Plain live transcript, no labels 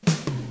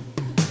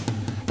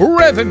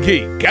Revan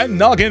Geek and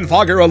Noggin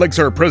Fogger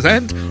Elixir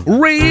present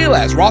Real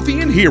as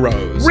Rothian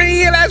Heroes.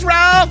 Real as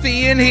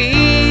Rothian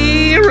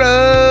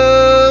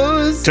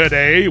Heroes.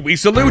 Today, we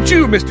salute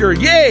you, Mr.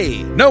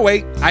 Yay! No,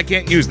 wait, I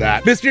can't use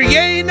that. Mr.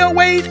 Yay, no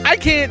wait, I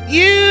can't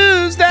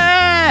use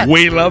that!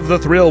 We love the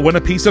thrill when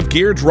a piece of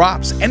gear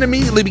drops and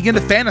immediately begin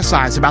to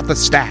fantasize about the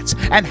stats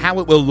and how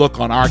it will look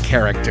on our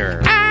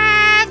character.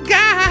 I've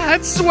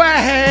got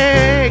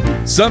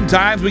swag!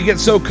 Sometimes we get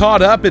so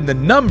caught up in the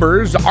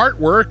numbers,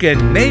 artwork,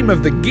 and name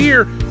of the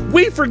gear,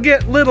 we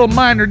forget little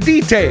minor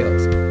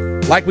details.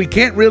 Like we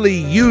can't really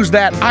use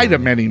that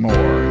item anymore.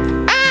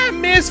 I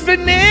miss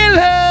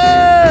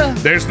vanilla!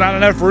 There's not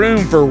enough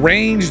room for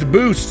ranged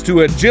boosts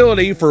to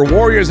agility for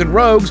warriors and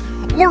rogues,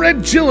 or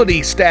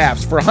agility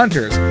staffs for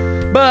hunters,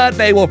 but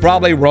they will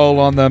probably roll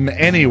on them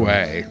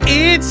anyway.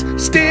 It's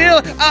still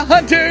a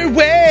hunter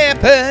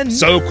weapon!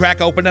 So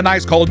crack open an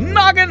ice cold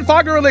Noggin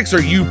Fogger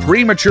Elixir, you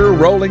premature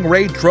rolling,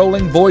 raid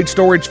trolling, void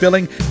storage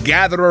filling,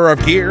 gatherer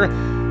of gear.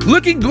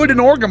 Looking good in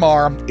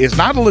Orgrimmar is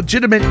not a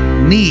legitimate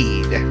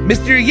need.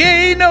 Mr.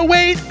 Yay, no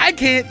wait, I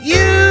can't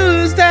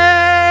use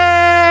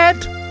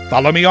that!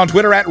 Follow me on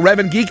Twitter at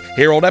Revan Geek,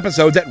 hear old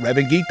episodes at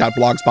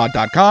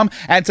revangeek.blogspot.com,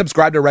 and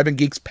subscribe to Revan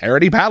Geek's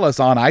Parody Palace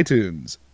on iTunes.